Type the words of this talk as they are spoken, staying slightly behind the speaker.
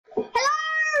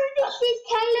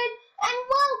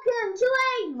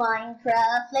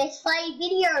Minecraft Let's Play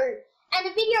video, and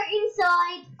a video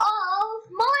inside of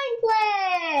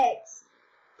Mineplex.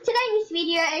 Today in this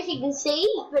video, as you can see,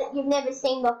 but you've never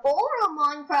seen before on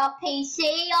Minecraft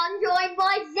PC, I'm joined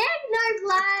by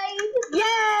ZEKNOBLADE. Yay!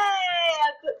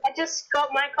 I just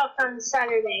got Minecraft on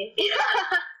Saturday.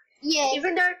 Yeah.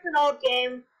 Even though it's an old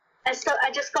game, I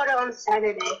just got it on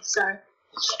Saturday, so. Yeah,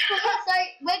 so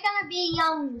we're gonna be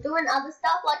doing other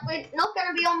stuff, like we're not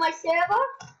gonna be on my server.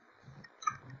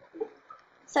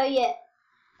 So yeah.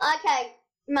 Okay,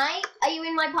 mate, are you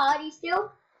in my party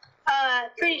still?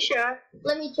 Pretty sure.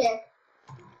 Let me check.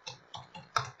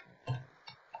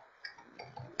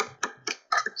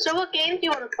 So what game do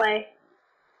you want to play?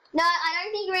 No, I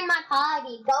don't think you're in my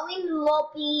party. Go in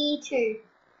lobby 2.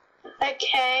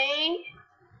 Okay.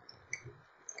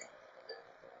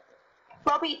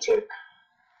 Lobby 2.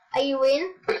 Are you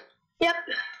in? Yep.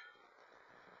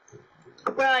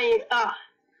 Where are you?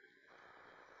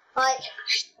 Like,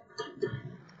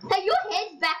 hey, your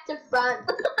head's back to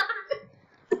front.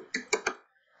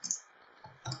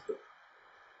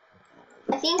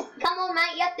 I think, come on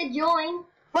mate, you have to join.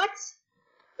 What?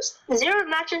 0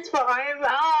 matches for Iron.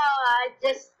 I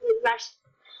just matched.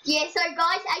 Yeah, so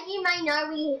guys, as you may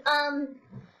know,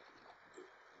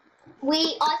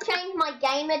 I changed my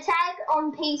gamer tag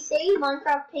on PC,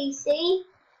 Minecraft PC,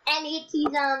 and it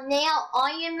is now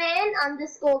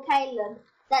IronMan_Caleb.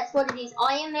 That's what it is,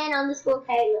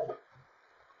 IronMan_Caleb.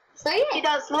 So yeah. He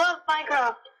does love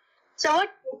Minecraft. So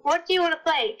what do you want to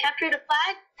play? Capture the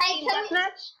flag? Hey,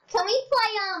 Deathmatch? can we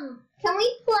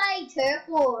play Turf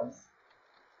Wars?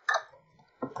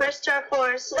 Where's Turf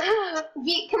Wars? Can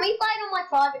we play it on my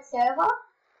private server?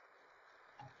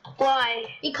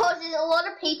 Why? Because there's a lot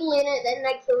of people in it, then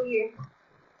they kill you.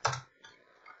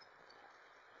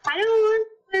 I don't want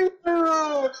to.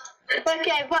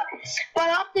 Okay, but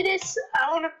after this,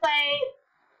 I want to play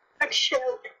a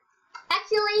show.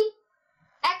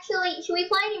 Actually, should we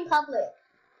play it in public?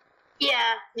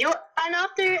 Yeah, and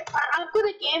after, I've got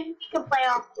a game you can play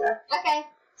after. Okay,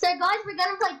 so guys, we're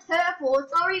gonna play Turf Wars.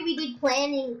 Sorry we did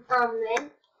planning,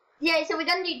 then. Yeah, so we're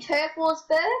gonna do Turf Wars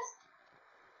first.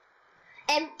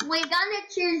 And we're gonna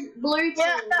choose blue team.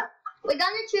 Yeah. We're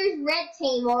gonna choose red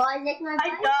team, alright, ZEKNOBLADE? I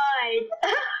died.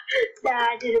 Nah,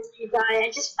 I didn't die, I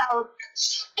just fell.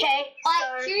 Okay,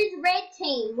 alright, choose red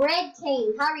team.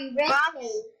 Hurry, red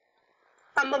team.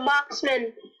 I'm a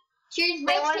marksman. Choose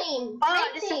red team. Oh,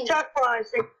 red this team. is Turf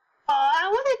Wars. I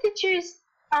wanted to choose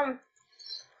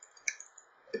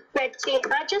red team.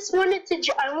 I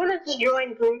wanted to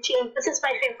join blue team. This is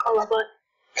my favorite color, but.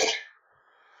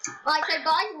 Alright, so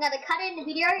guys, I'm gonna cut in the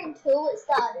video until it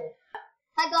started.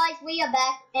 Hi guys, we are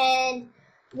back, and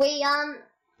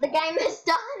the game has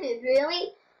started,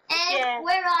 really. And yeah.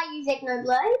 Where are you,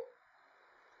 ZEKNOBLADE?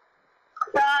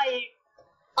 Where are you?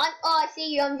 I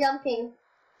see you, I'm jumping.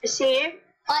 I see you.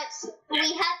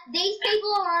 These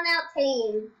people are on our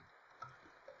team.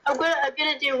 I'm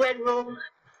gonna do red room.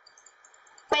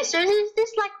 Wait, so is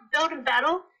this like build and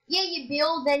battle? Yeah, you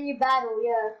build, then you battle,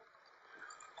 yeah.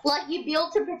 Like, you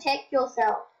build to protect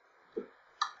yourself.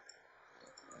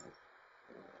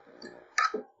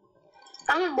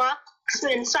 I'm a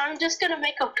marksman, so I'm just gonna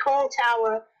make a tall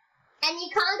tower. And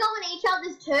you can't go on each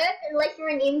other's turf unless you're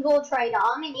an infiltrator.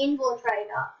 I'm an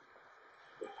infiltrator.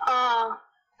 I'm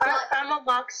a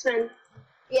marksman.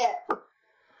 Yeah.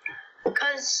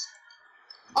 Because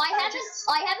I have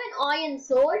an iron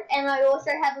sword, and I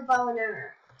also have a bow and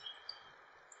arrow.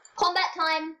 Combat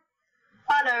time.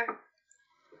 Oh no.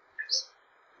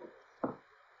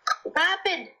 What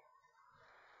happened?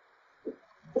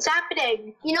 What's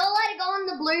happening? You're not allowed to go on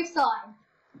the blue side.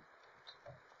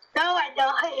 No, I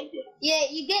died. Yeah,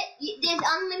 there's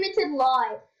unlimited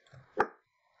life.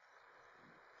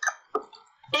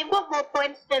 They've got more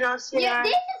points than us, yeah.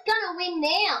 They're just gonna win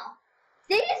now.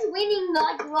 They're just winning,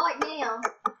 like, right now.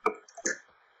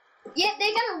 Yeah,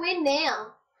 they're gonna win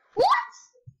now. What?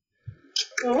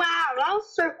 Wow, that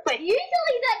was so quick. Usually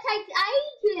that takes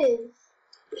ages.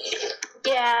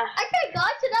 Yeah. Okay,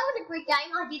 guys, so that was a quick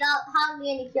game. I did hardly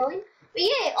any killing. But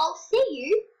yeah, I'll see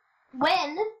you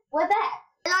when we're back.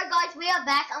 Hello, guys, we are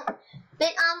back.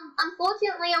 But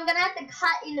unfortunately, I'm gonna have to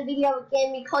cut in the video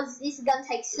again because this is gonna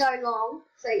take so long.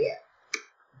 So yeah.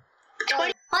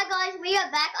 Hi guys, we are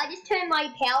back. I just turned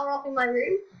my power off in my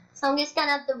room, so I'm just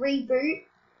gonna have to reboot.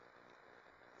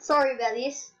 Sorry about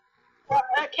this.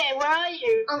 Okay, where are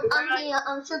you? I'm here.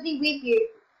 I should be with you.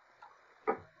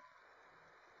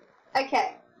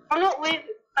 Okay. I'm not with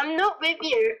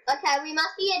you. Okay, we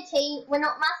must be a team.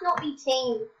 Must not be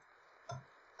team.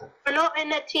 We're not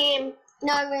in a team.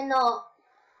 No, we're not.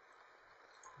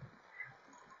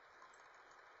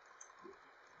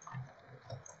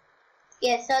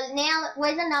 Yeah, so now,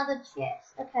 where's another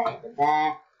chest? Okay, at the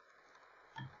back.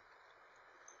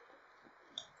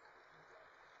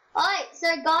 Alright, so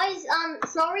guys,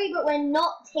 sorry, but we're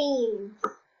not teams.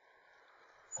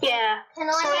 Yeah. Can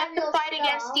I So we have have to your fight stuff?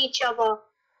 against each other.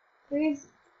 Who's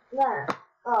that?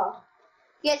 Oh.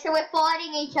 Yeah, so we're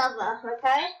fighting each other,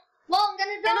 okay? Well, I'm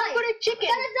gonna die. And I've got a chicken.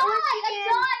 I'm gonna die! I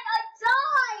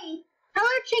died!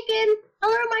 Hello, chicken.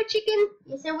 Hello, my chicken.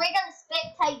 Yeah, so we're gonna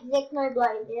spectate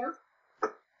ZEKNOBLADE now.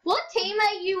 What team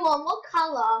are you on? What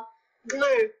colour?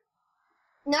 Blue.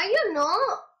 No, you're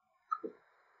not.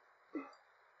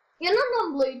 You're not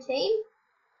on blue team.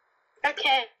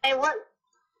 Okay, what?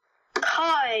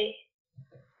 Hi.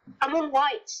 I'm on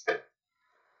white.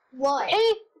 What?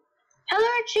 Hey.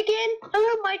 Hello, chicken.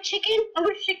 Hello, my chicken. I'm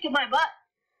gonna shake my butt.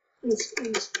 Oh,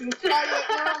 yeah,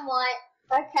 you're on white.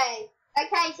 Okay.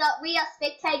 Okay, so we are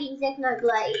spectating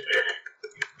ZEKNOBLADE.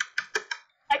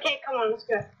 Okay, come on, let's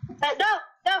go. No!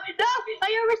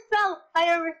 I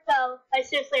overspell. I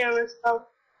seriously overspell.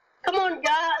 Come on,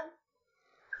 guys.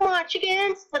 Come on,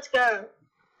 chickens. Let's go.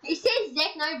 It says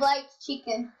ZEKNOBLADE's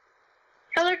chicken.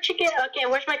 Hello, chicken. Okay,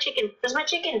 where's my chicken? Where's my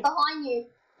chicken? Behind you.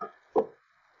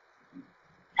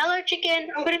 Hello,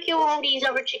 chicken. I'm gonna kill all these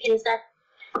other chickens that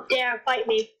dare fight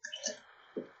me.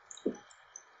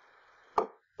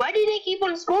 Why do they keep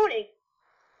on spawning?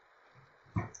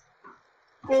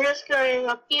 I'm just going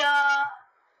up here.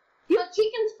 Your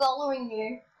chicken's following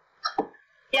you.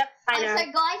 Yep, I know. So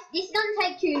guys, this is gonna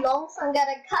take too long, so I'm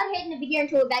gonna cut ahead in the video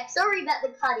until we're back. Sorry about the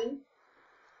cutting.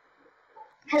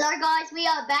 Hello guys, we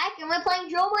are back and we're playing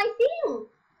Draw My Thing.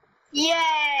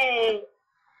 Yay!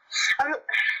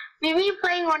 We've been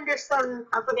playing on this on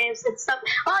other games and stuff.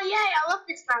 Oh yay, I love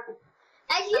this map.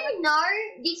 As you know,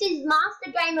 this is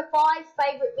Master Gamer 5's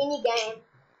favourite minigame.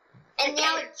 And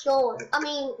now it's Sean. I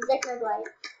mean, ZEKNOBLADE.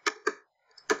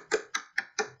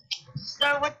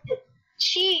 So with the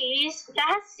cheese, that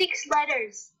has 6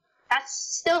 letters. That's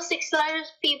still 6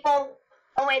 letters, people.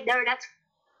 Oh wait, no, that's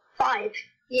 5.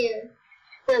 Yeah.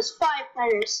 There's 5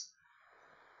 letters.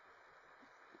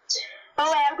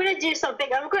 Oh wait, I'm gonna do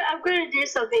something. I'm gonna do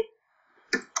something.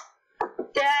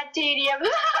 That tedium.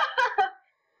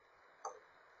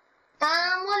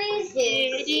 What is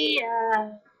this?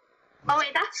 Oh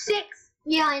wait, that's 6.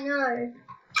 Yeah, I know.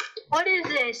 What is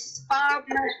this? Oh,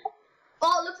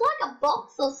 it looks like a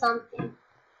box or something.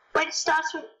 But it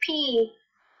starts with P.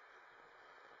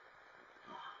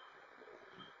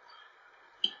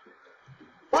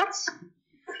 What?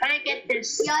 I didn't get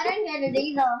this. Yeah, I don't get it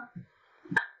either.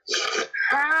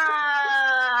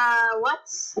 What?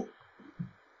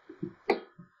 It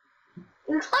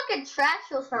looks like a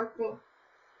trash or something.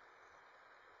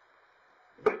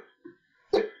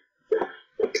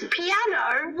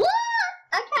 Piano? What?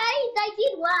 Okay, they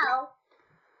did well.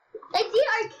 They did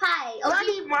okay.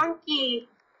 Bloody monkey.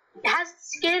 It has the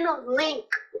skin of Link.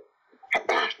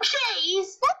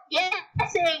 Cheese? Stop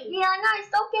guessing. Yeah, I know.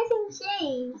 Stop guessing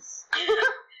cheese.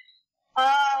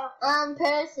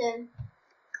 Person.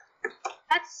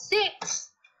 That's 6.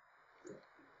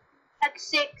 That's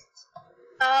 6.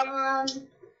 What?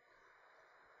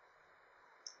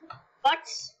 What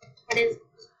is it?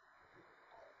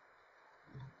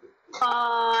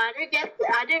 I didn't get it.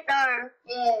 I didn't know.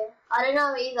 Yeah, I don't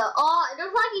know either. Oh, it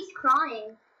looks like he's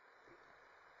crying.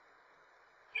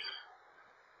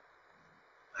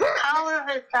 How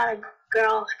is that a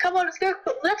girl? Come on, let's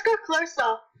go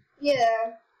closer.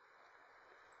 Yeah.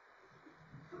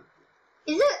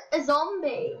 Is it a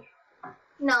zombie?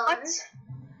 No. What?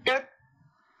 Nope.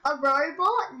 A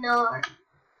robot? No.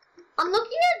 I'm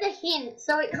looking at the hint,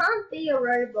 so it can't be a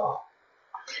robot.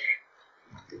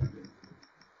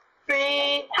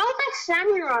 3. How is that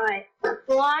samurai?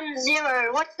 1,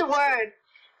 0. What's the word?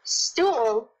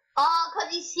 Stool. Oh, because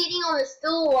he's sitting on a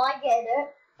stool, I get it.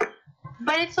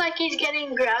 But it's like he's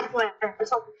getting grabbed by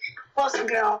something. Awesome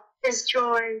girl is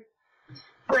drawing.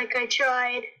 Like I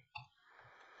tried.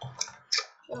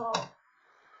 Oh.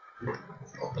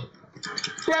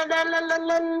 La la la la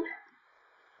la.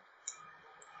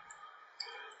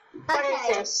 What is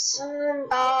Okay. this?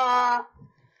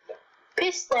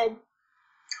 Piston.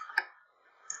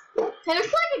 It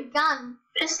looks like a gun.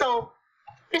 Pistol.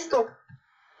 Pistol.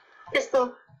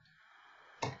 Pistol.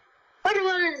 What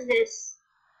is this?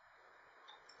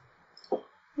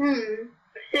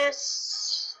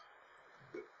 This.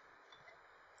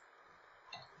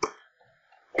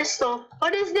 Pistol.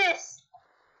 What is this?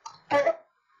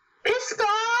 Pistol!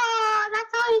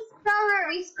 That's how you spell it.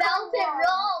 We spelled it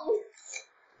wrong.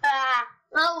 Ah.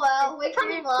 Oh well, we're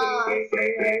coming last.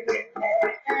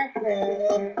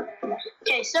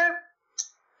 Okay, so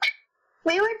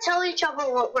we would tell each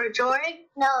other what we're drawing.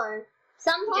 No.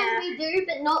 Sometimes we do,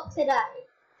 but not today.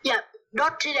 Yep,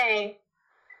 not today.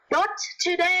 Not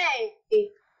today.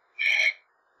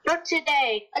 Not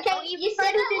today. Okay, you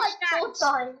said it like 4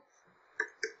 times.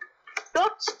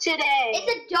 Not today.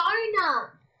 It's a donut.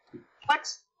 What?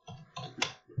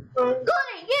 Got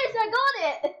it. Yes, I got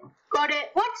it. Got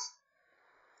it. What?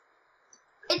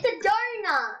 It's a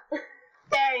donut.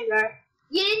 There you go.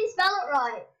 You didn't spell it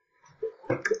right.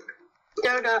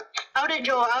 Donut. Out of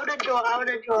draw.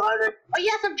 Oh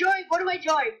yes, I'm drawing. What do I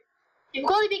draw? You've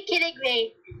got to be kidding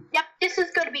me. Yep, this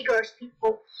is going to be gross,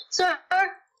 people. So,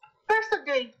 first I'm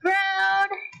doing brown,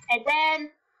 and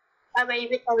then I'll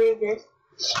leave this.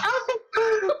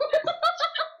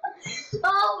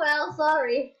 Oh well,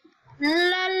 sorry.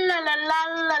 La la la la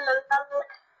la la.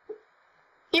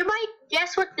 You might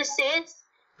guess what this is,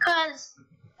 cause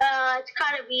it's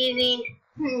kind of easy.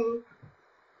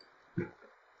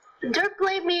 Don't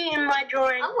blame me in my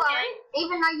drawing. I'm worried,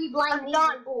 even though you blamed me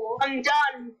before. I'm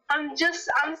done. I'm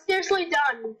seriously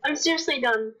done. I'm seriously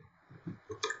done.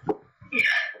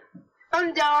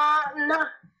 I'm done.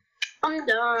 I'm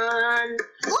done.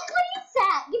 What is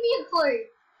that? Give me a clue.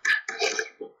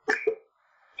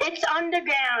 It's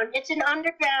underground. It's an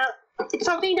underground. It's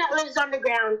something that lives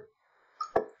underground.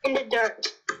 In the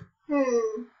dirt.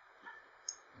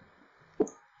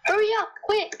 Hurry up,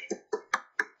 quick.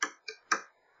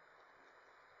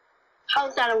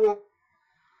 How's that a worm?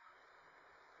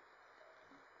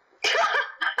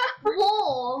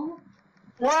 Worm?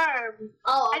 Worm.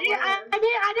 Oh, I don't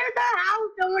know how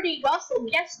somebody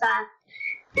guessed that.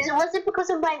 Was it because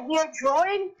of my weird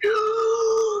drawing?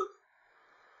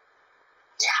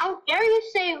 How dare you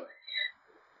say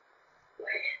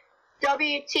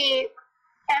WTF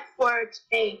words,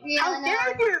 babe? Yeah, How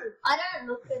dare you? I don't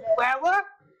look at it. Werewolf?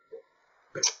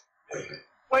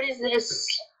 What is this?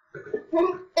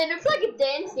 It looks like a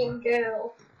dancing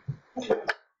girl.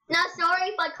 No, sorry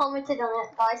if I commented on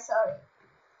it, guys, sorry.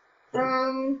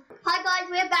 Hi guys,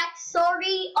 we're back.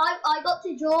 Sorry, I got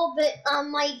to draw, but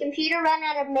my computer ran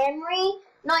out of memory.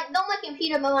 No, not my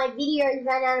computer, but my videos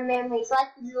ran out of memory, so I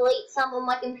had to delete some on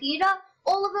my computer.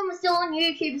 All of them are still on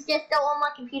YouTube, it's just still on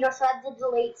my computer, so I had to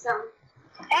delete some.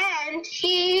 And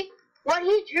what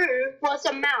he drew was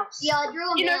a mouse. Yeah, I drew a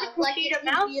mouse. You know the computer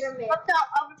like mouse? Computer mouse. What's the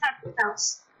other type of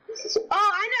mouse?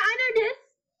 Oh, I know this.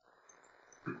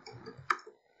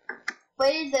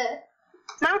 What is it?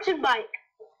 Mountain bike.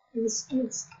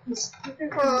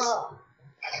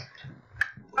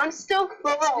 I'm still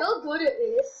full. You're good at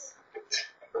this.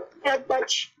 Yeah,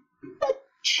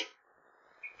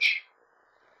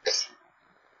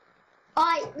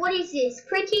 Alright, what is this?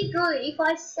 Pretty good, if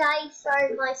I say so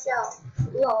myself.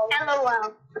 Lol.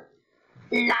 LOL.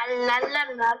 La la la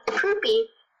la. Poopy.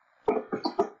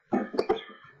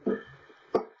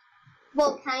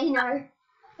 Volcano.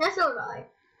 That's alright.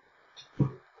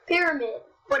 Pyramid.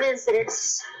 What is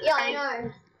this? Yeah, I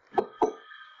know.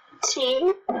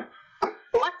 T.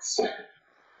 What?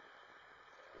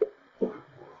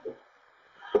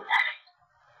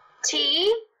 T.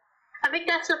 I think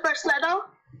that's the first letter.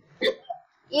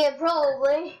 Yeah,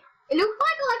 probably. It looks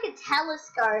like a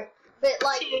telescope, but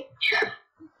like. T.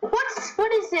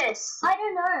 What is this? I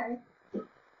don't know.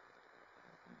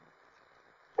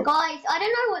 Guys, I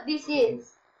don't know what this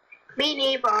is. Me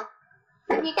neither.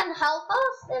 If you can help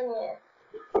us, then yeah.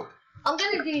 I'm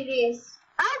gonna do this.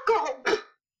 Alcohol.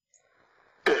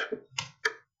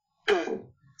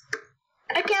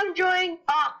 Okay, I'm drawing.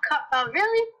 Oh,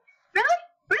 really?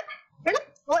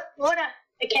 What?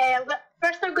 Okay,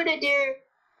 first I'm gonna do.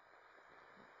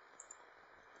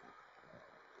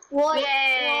 What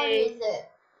Yay. is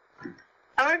it?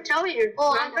 I won't tell you.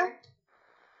 Oh, remember? I know.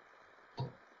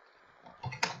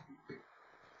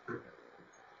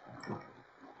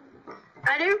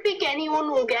 I don't think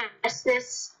anyone will guess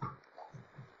this.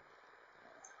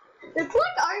 It's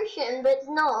like ocean, but it's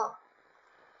not.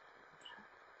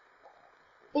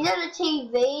 Is that a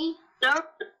TV?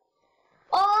 Nope.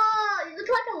 Oh, it looks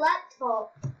like a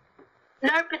laptop.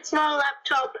 Nope, it's not a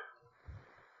laptop.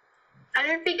 I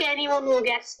don't think anyone will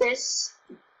guess this.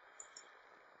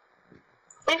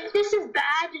 If this is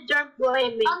bad, don't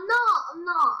blame me. I'm not.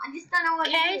 I just don't know what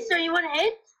it Okay, is. so you want to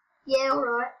hit? Yeah,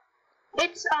 alright.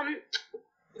 It's,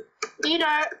 you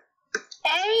know,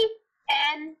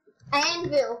 A-N.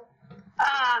 Anvil.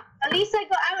 At least I'm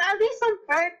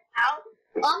third out.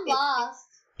 I'm last.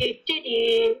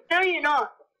 No, you're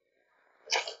not.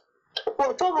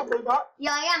 Well, probably not.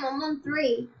 Yeah, I am. I'm on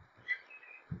 3.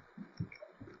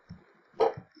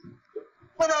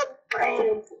 What up,